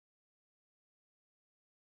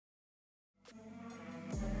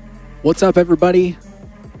What's up, everybody?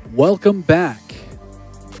 Welcome back.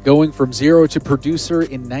 Going from zero to producer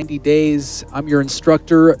in 90 days. I'm your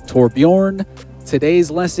instructor, Torbjorn. Today's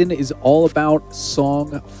lesson is all about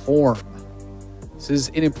song form. This is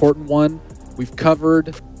an important one. We've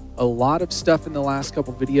covered a lot of stuff in the last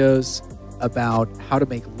couple videos about how to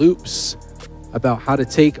make loops, about how to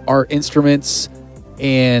take our instruments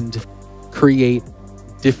and create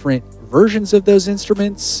different versions of those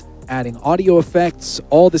instruments, adding audio effects,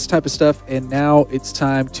 all this type of stuff. And now it's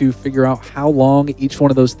time to figure out how long each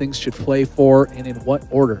one of those things should play for and in what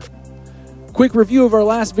order. Quick review of our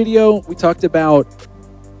last video. We talked about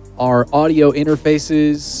our audio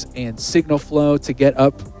interfaces and signal flow to get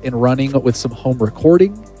up and running with some home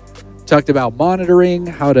recording. Talked about monitoring,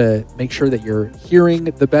 how to make sure that you're hearing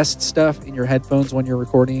the best stuff in your headphones when you're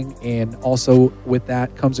recording. And also with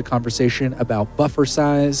that comes a conversation about buffer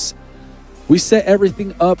size. We set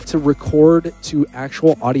everything up to record to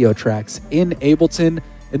actual audio tracks in Ableton,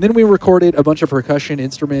 and then we recorded a bunch of percussion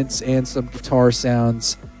instruments and some guitar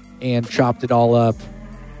sounds and chopped it all up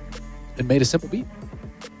and made a simple beat.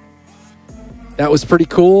 That was pretty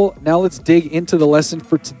cool. Now let's dig into the lesson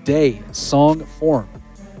for today, song form.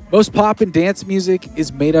 Most pop and dance music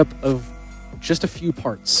is made up of just a few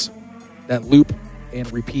parts that loop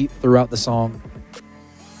and repeat throughout the song.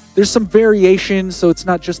 There's some variation, so it's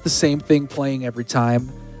not just the same thing playing every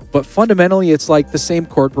time, but fundamentally it's like the same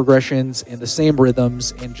chord progressions and the same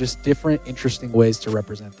rhythms and just different interesting ways to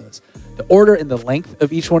represent those. The order and the length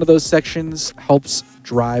of each one of those sections helps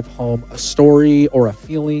drive home a story or a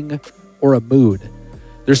feeling or a mood.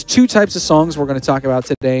 There's two types of songs we're going to talk about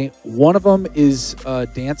today. One of them is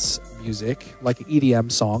dance music, like an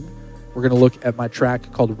EDM song. We're going to look at my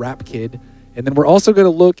track called Rap Kid. And then we're also going to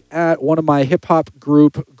look at one of my hip-hop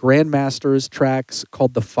group Grandmaster's tracks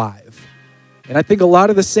called The Five. And I think a lot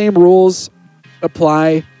of the same rules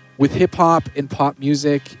apply with hip-hop and pop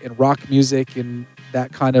music and rock music and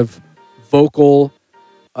that kind of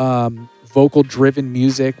vocal-driven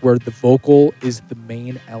music where the vocal is the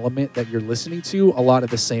main element that you're listening to. A lot of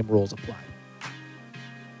the same rules apply.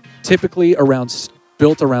 Typically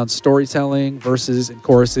built around storytelling, verses and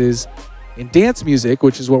choruses. In dance music,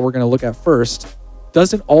 which is what we're going to look at first,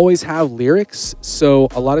 doesn't always have lyrics. So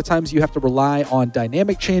a lot of times you have to rely on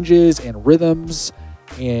dynamic changes and rhythms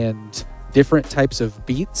and different types of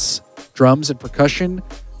beats, drums and percussion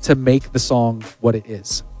to make the song what it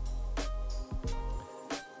is.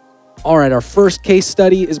 All right, our first case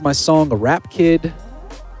study is my song Rap Kid.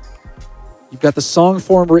 You've got the song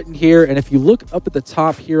form written here. And if you look up at the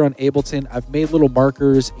top here on Ableton, I've made little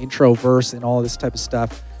markers, intro, verse, and all this type of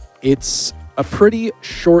stuff. It's a pretty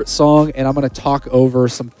short song, and I'm going to talk over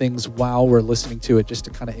some things while we're listening to it just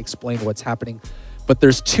to kind of explain what's happening. But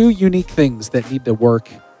there's two unique things that need to work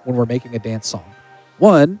when we're making a dance song.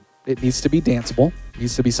 One, it needs to be danceable. It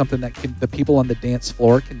needs to be something that the people on the dance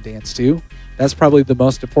floor can dance to. That's probably the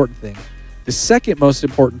most important thing. The second most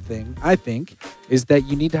important thing, I think, is that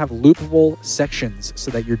you need to have loopable sections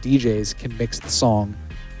so that your DJs can mix the song.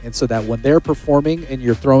 And so that when they're performing and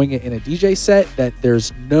you're throwing it in a DJ set, that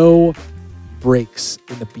there's no breaks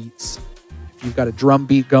in the beats. If you've got a drum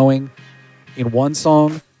beat going in one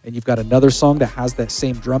song and you've got another song that has that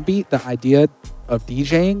same drum beat, the idea of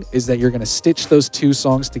DJing is that you're going to stitch those two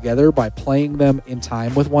songs together by playing them in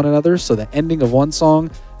time with one another. So the ending of one song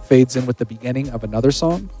fades in with the beginning of another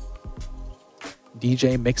song.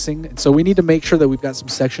 DJ mixing. And so we need to make sure that we've got some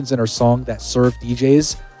sections in our song that serve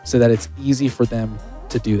DJs so that it's easy for them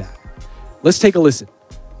to do that. Let's take a listen.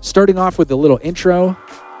 Starting off with a little intro,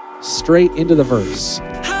 straight into the verse.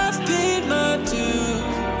 I've paid my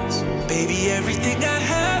dues, baby, everything I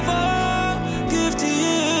have, I'll give to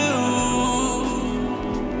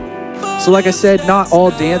you. So like I said, not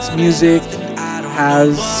all dance music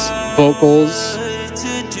has vocals,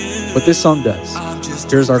 but this song does.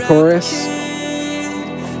 Here's our chorus.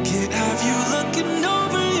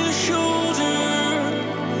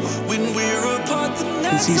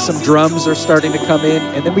 See some drums are starting to come in,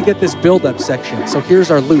 and then we get this build-up section. So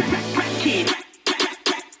here's our loop.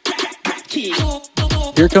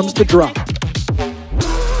 Here comes the drop.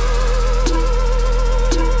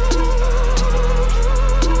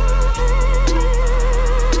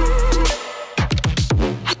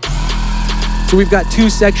 So we've got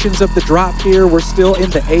two sections of the drop here. We're still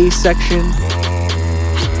in the A section.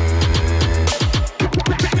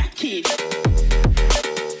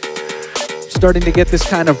 Starting to get this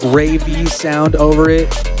kind of ravey sound over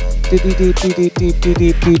it.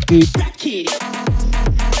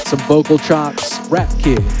 Some vocal chops. Rap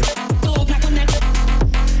Kid.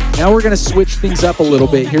 Now we're going to switch things up a little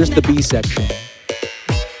bit. Here's the B section.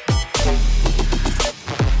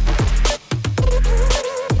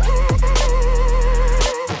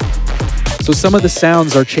 So some of the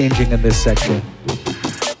sounds are changing in this section.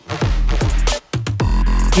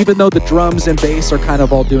 Even though the drums and bass are kind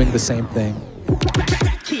of all doing the same thing.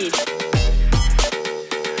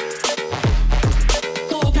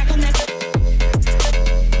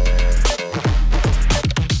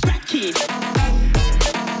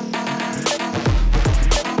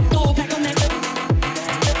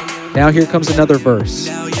 Now here comes another verse.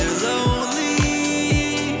 Now you're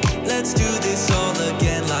lonely. Let's do this all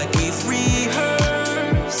again like we've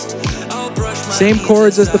rehearsed. I'll brush my Same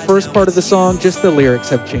chords as the first part of the song, just the lyrics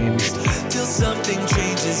have changed. till something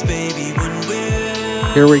changes, baby, when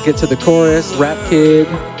we're Here we get to the chorus, Rap Kid.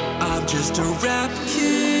 I'm just a rap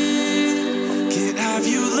kid. Can't have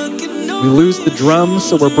you looking We lose the drums,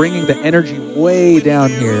 so we're bringing the energy way down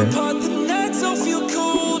here.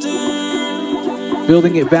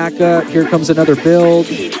 Building it back up. Here comes another build.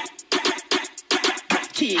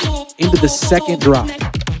 Into the second drop.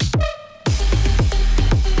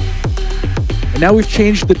 And now we've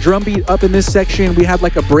changed the drum beat up in this section. We had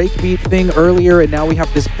like a breakbeat thing earlier, and now we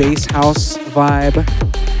have this bass house vibe.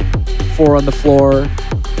 4 on the floor.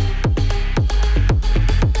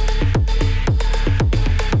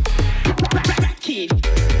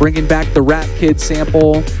 Bringing back the Rap Kid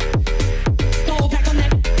sample.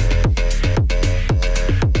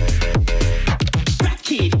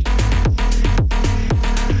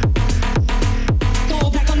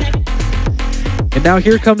 And now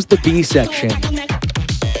here comes the B section.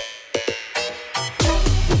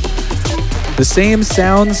 The same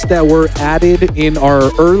sounds that were added in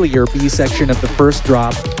our earlier B section of the first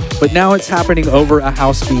drop, but now it's happening over a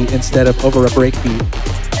house beat instead of over a break beat.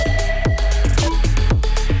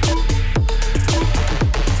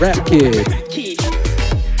 Rap Kid.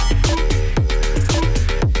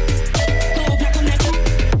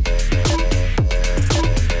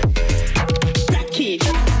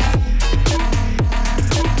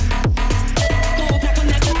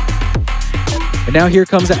 And now here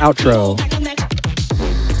comes the outro.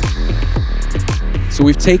 So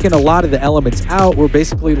we've taken a lot of the elements out. We're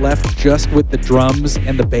basically left just with the drums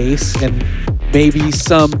and the bass and maybe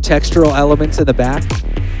some textural elements in the back.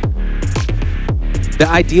 The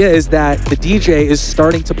idea is that the DJ is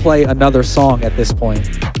starting to play another song at this point.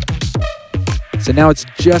 So now it's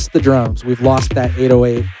just the drums. We've lost that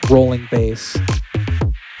 808 rolling bass.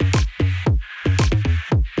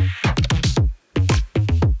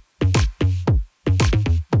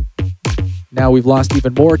 Now we've lost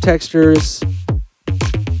even more textures.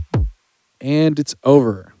 And it's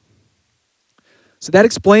over. So that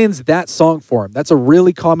explains that song form. That's a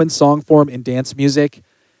really common song form in dance music.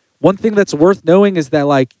 One thing that's worth knowing is that,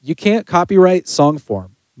 like, you can't copyright song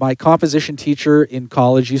form. My composition teacher in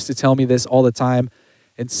college used to tell me this all the time,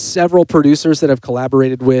 and several producers that I've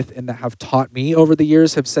collaborated with and that have taught me over the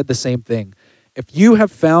years have said the same thing. If you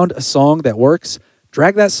have found a song that works,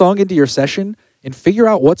 drag that song into your session and figure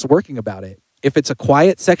out what's working about it. If it's a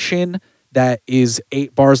quiet section that is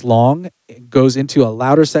 8 bars long, it goes into a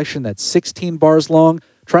louder section that's 16 bars long,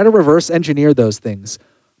 try to reverse engineer those things.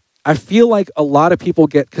 I feel like a lot of people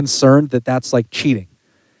get concerned that that's like cheating.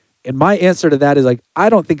 And my answer to that is like, I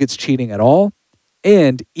don't think it's cheating at all.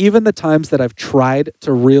 And even the times that I've tried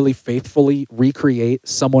to really faithfully recreate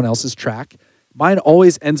someone else's track, mine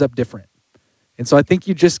always ends up different. And so I think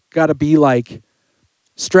you just got to be like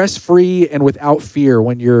stress-free and without fear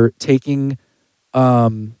when you're taking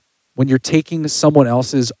someone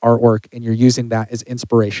else's artwork and you're using that as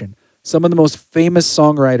inspiration. Some of the most famous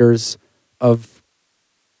songwriters of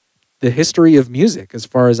the history of music, as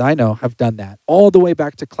far as I know, have done that. All the way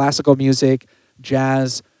back to classical music,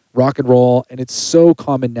 jazz, rock and roll, and it's so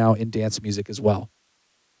common now in dance music as well.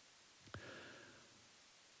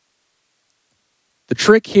 The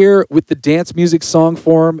trick here with the dance music song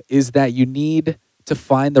form is that you need to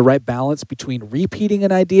find the right balance between repeating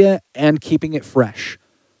an idea and keeping it fresh.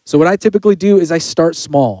 So what I typically do is I start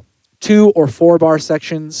small, 2 or 4 bar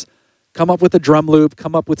sections, come up with a drum loop,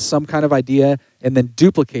 come up with some kind of idea, and then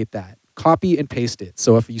duplicate that. Copy and paste it.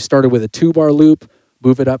 So if you started with a 2-bar loop,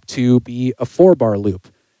 move it up to be a 4-bar loop,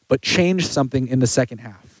 but change something in the second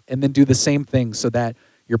half. And then do the same thing so that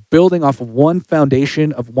you're building off of one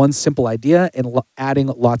foundation of one simple idea and adding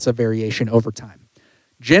lots of variation over time.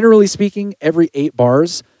 Generally speaking, every 8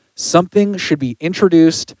 bars, something should be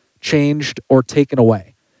introduced, changed, or taken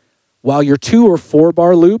away. While your 2 or 4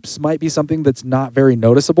 bar loops might be something that's not very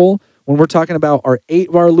noticeable, when we're talking about our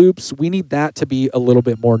 8 bar loops, we need that to be a little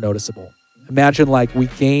bit more noticeable. Imagine like we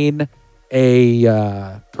gain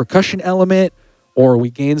a percussion element, or we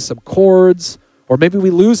gain some chords, or maybe we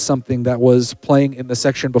lose something that was playing in the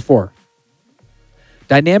section before.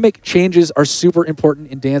 Dynamic changes are super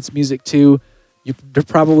important in dance music too. You've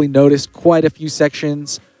probably noticed quite a few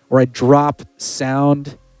sections where I drop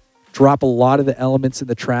sound, drop a lot of the elements in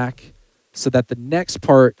the track so that the next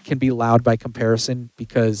part can be loud by comparison,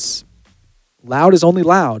 because loud is only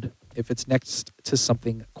loud if it's next to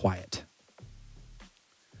something quiet.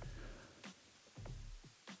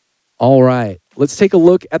 All right, let's take a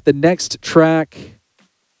look at the next track.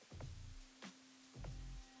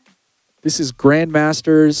 This is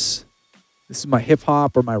Grandmasters. This is my hip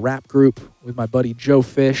hop or my rap group with my buddy Joe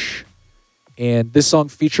Fish. And this song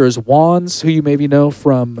features Wands, who you maybe know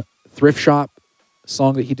from Thrift Shop, a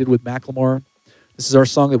song that he did with Macklemore. This is our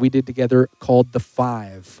song that we did together called The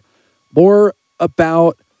Five. More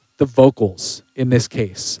about the vocals in this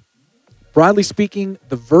case. Broadly speaking,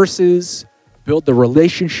 the verses build the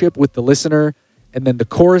relationship with the listener, and then the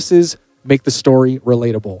choruses make the story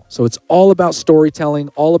relatable. So it's all about storytelling,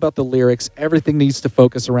 all about the lyrics. Everything needs to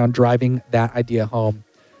focus around driving that idea home.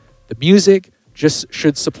 The music just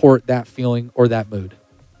should support that feeling or that mood.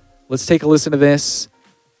 Let's take a listen to this.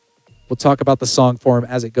 We'll talk about the song form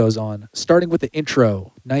as it goes on, starting with the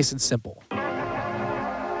intro, nice and simple.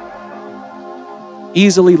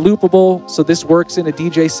 Easily loopable, so this works in a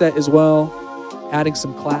DJ set as well, adding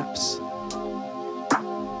some claps.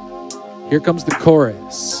 Here comes the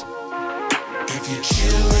chorus. If you're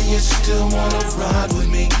chill and you still wanna ride with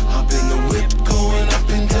me, hop in the whip, going up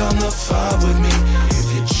and down the 5 with me. If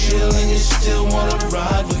you're chill and you still wanna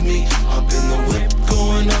ride with me, hop in the whip,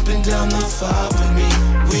 going up and down the 5 with me.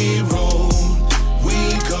 We roll,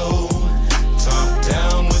 we go, top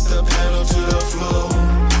down with the pedal to the floor.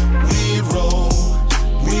 We roll,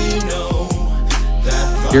 we know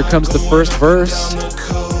that. Here comes the first verse.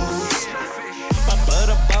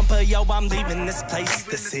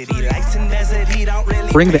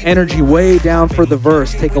 Bring the energy way down for the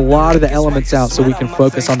verse. Take a lot of the elements out so we can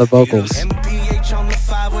focus on the vocals.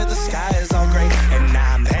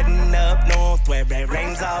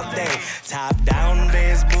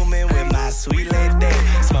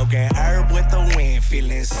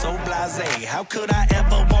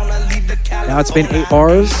 Now it's been 8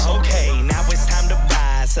 bars.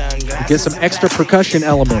 We get some extra percussion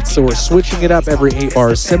elements, so we're switching it up every 8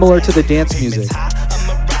 bars, similar to the dance music.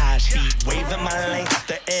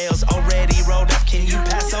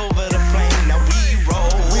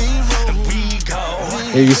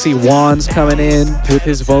 Here you see Wands coming in with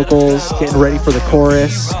his vocals, getting ready for the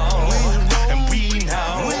chorus.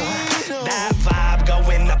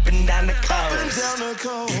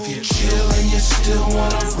 If you're chill and you still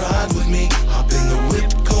wanna ride with me, hop in the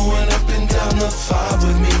whip, going up and down the 5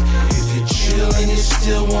 with me. If you're chill and you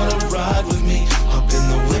still wanna ride with me, hop in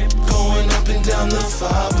the whip, going up and down the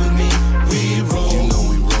 5 with me. We roll, you know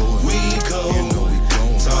we roll, we go, you know we go,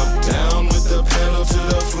 top down with the pedal to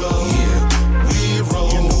the floor. Yeah, we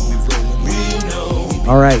roll, you know we roll, we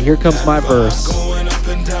know. All right, here comes my verse. Going up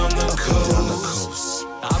and down the coast.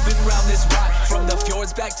 I've been around this rock from the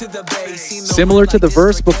fjords back to the bay. Similar to the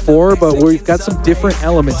verse before, but we've got some different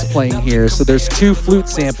elements playing here. So there's 2 flute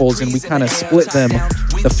samples, and we kind of split them.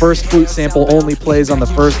 The first flute sample only plays on the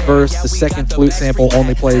first verse. The second flute sample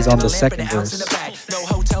only plays on the second verse. No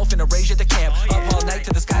hotel, finna rage at the camp. Up all night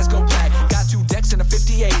till the skies go black. Got 2 decks and a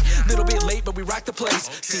 58. Little bit late, but we rock the place.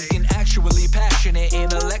 Seeking actually passionate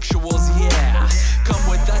intellectuals, yeah. Come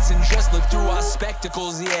with us and just look through our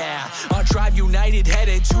spectacles, yeah. Our tribe united,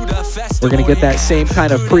 headed to the festival. We're gonna get that same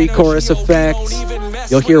kind of pre-chorus effect.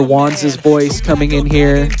 You'll hear Wands' voice coming in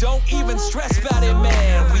here. Don't even stress about it,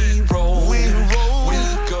 man. We roll, we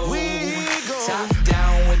go, top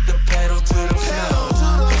down with the pedal to the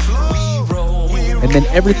floor. We roll, And then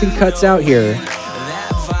everything cuts out here.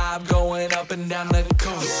 that vibe going up and down the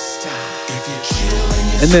coast. If you're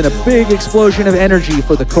chillin', And then a big explosion of energy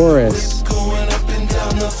for the chorus. going up and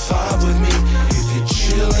down the 5 with me. If you're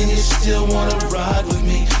chillin', you still wanna ride with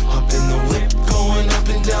me. Hop in the whip, going up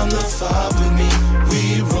and down the 5 with me.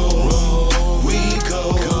 We roll, we go,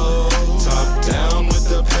 top down with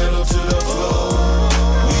the pedal to the floor.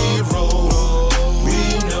 We roll, we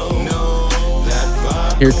know that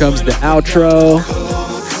vibe. Here comes the outro.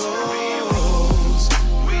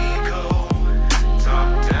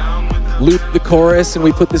 Loop the chorus, and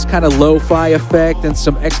we put this kind of lo-fi effect and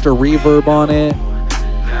some extra reverb on it.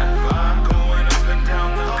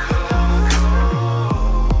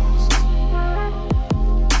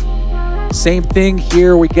 Same thing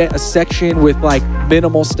here, we get a section with like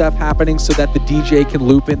minimal stuff happening so that the DJ can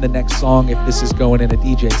loop in the next song if this is going in a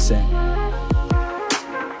DJ set.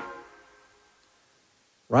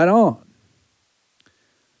 Right on.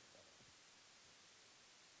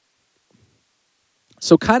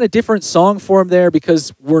 So kind of different song form there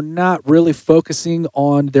because we're not really focusing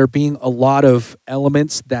on there being a lot of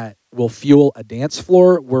elements that will fuel a dance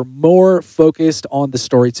floor. We're more focused on the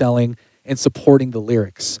storytelling and supporting the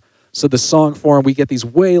lyrics. So the song form, we get these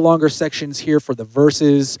way longer sections here for the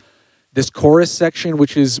verses. This chorus section,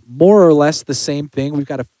 which is more or less the same thing. We've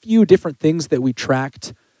got a few different things that we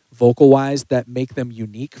tracked vocal-wise that make them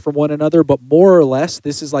unique from one another, but more or less,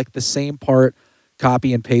 this is like the same part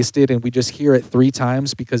copy and pasted, and we just hear it 3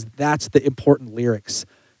 times because that's the important lyrics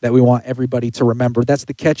that we want everybody to remember. That's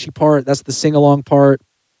the catchy part. That's the sing-along part.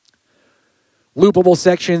 Loopable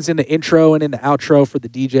sections in the intro and in the outro for the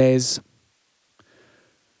DJs.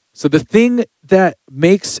 So the thing that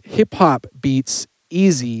makes hip-hop beats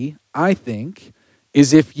easy, I think,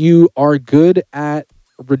 is if you are good at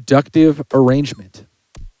reductive arrangement.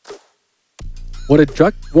 What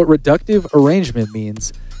reductive arrangement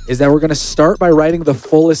means is that we're going to start by writing the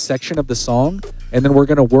fullest section of the song, and then we're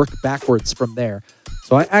going to work backwards from there.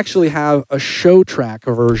 So I actually have a show track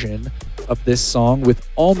version of this song with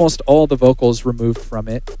almost all the vocals removed from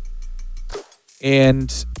it.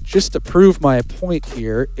 And just to prove my point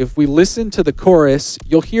here, if we listen to the chorus,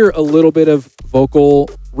 you'll hear a little bit of vocal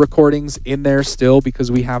recordings in there still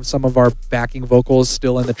because we have some of our backing vocals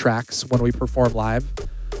still in the tracks when we perform live.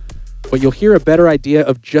 But you'll hear a better idea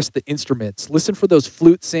of just the instruments. Listen for those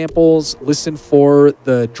flute samples, listen for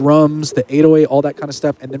the drums, the 808, all that kind of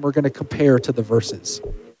stuff, and then we're going to compare to the verses.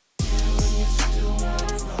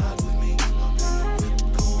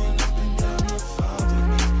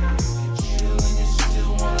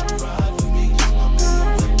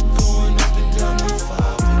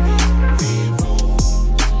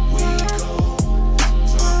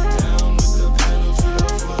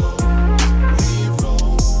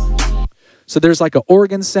 So there's like an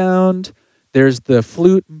organ sound, there's the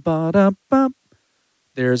flute,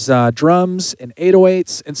 there's drums and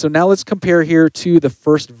 808s. And so now let's compare here to the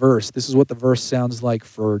first verse. This is what the verse sounds like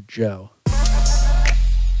for Joe.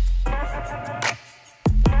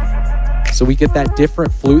 So we get that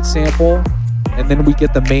different flute sample, and then we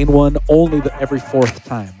get the main one only every 4th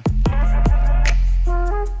time.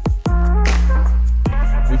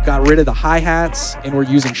 We've got rid of the hi-hats, and we're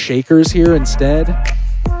using shakers here instead.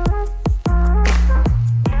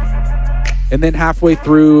 And then halfway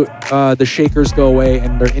through, the shakers go away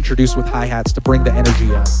and they're introduced with hi-hats to bring the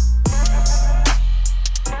energy up.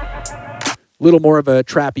 A little more of a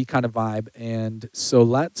trappy kind of vibe. And so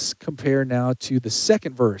let's compare now to the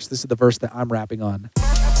second verse. This is the verse that I'm rapping on.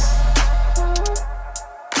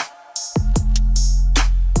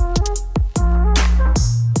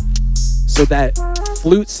 So that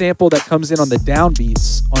flute sample that comes in on the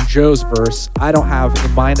downbeats on Joe's verse, I don't have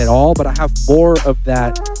in mind at all, but I have more of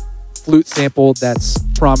that flute sample that's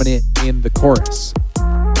prominent in the chorus.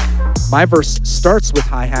 My verse starts with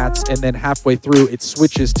hi-hats, and then halfway through it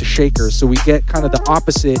switches to shakers, so we get kind of the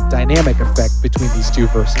opposite dynamic effect between these two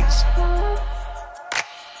verses.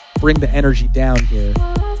 Bring the energy down here.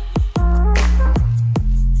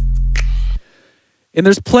 And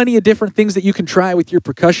there's plenty of different things that you can try with your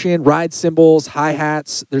percussion, ride cymbals,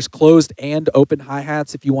 hi-hats. There's closed and open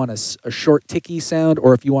hi-hats if you want a short ticky sound,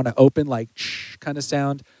 or if you want to open like shh kind of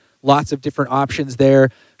sound. Lots of different options there.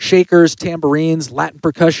 Shakers, tambourines, Latin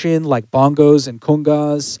percussion like bongos and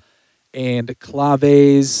congas, and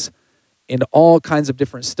claves, and all kinds of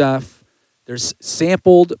different stuff. There's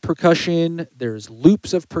sampled percussion. There's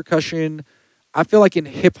loops of percussion. I feel like in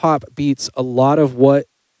hip-hop beats, a lot of what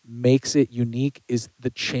makes it unique is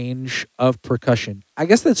the change of percussion. I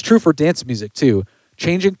guess that's true for dance music too.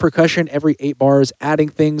 Changing percussion every 8 bars, adding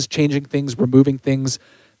things, changing things, removing things.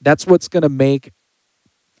 That's what's going to make,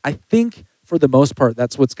 I think, for the most part,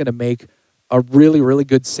 that's what's going to make a really, really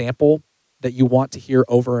good sample that you want to hear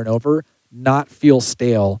over and over not feel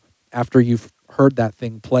stale after you've heard that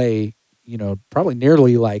thing play, you know, probably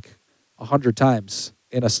nearly like 100 times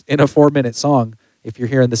in a 4-minute song if you're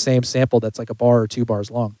hearing the same sample that's like a bar or 2 bars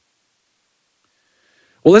long.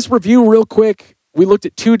 Well, let's review real quick. We looked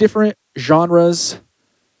at 2 different genres,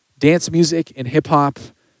 dance music and hip-hop.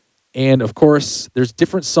 And of course, there's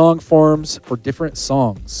different song forms for different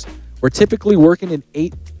songs. We're typically working in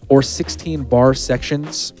 8 or 16 bar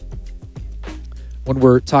sections when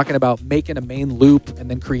we're talking about making a main loop and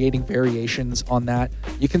then creating variations on that.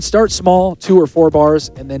 You can start small, 2 or 4 bars,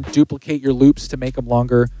 and then duplicate your loops to make them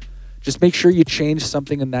longer. Just make sure you change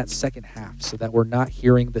something in that second half so that we're not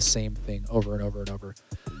hearing the same thing over and over and over.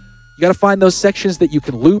 You got to find those sections that you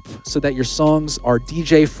can loop so that your songs are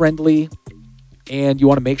DJ friendly. And you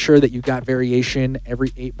want to make sure that you've got variation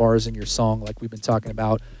every 8 bars in your song like we've been talking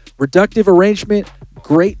about. Reductive arrangement,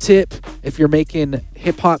 great tip if you're making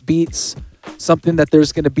hip-hop beats. something that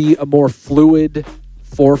there's going to be a more fluid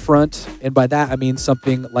forefront. And by that, I mean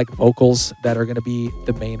something like vocals that are going to be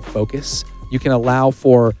the main focus. You can allow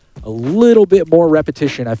for a little bit more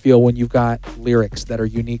repetition, I feel, when you've got lyrics that are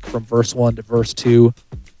unique from verse 1 to verse 2.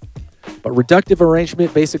 But reductive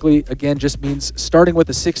arrangement basically, again, just means starting with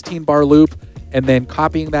a 16-bar loop and then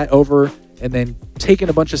copying that over and then taking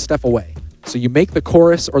a bunch of stuff away. So you make the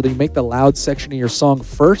chorus or you make the loud section of your song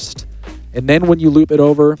first, and then when you loop it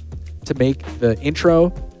over to make the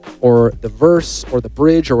intro or the verse or the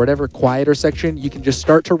bridge or whatever quieter section, you can just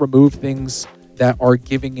start to remove things that are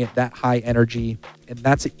giving it that high energy, and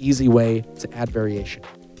that's an easy way to add variation.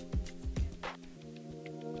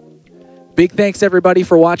 Big thanks, everybody,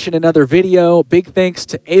 for watching another video. Big thanks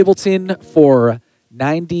to Ableton for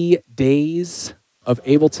 90 days of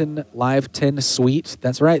Ableton Live 10 Suite.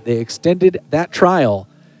 That's right, they extended that trial,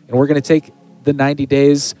 and we're going to take the 90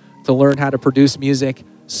 days to learn how to produce music.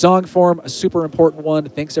 Song form, a super important one.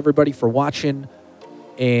 Thanks, everybody, for watching,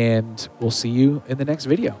 and we'll see you in the next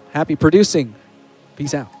video. Happy producing.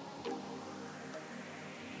 Peace out.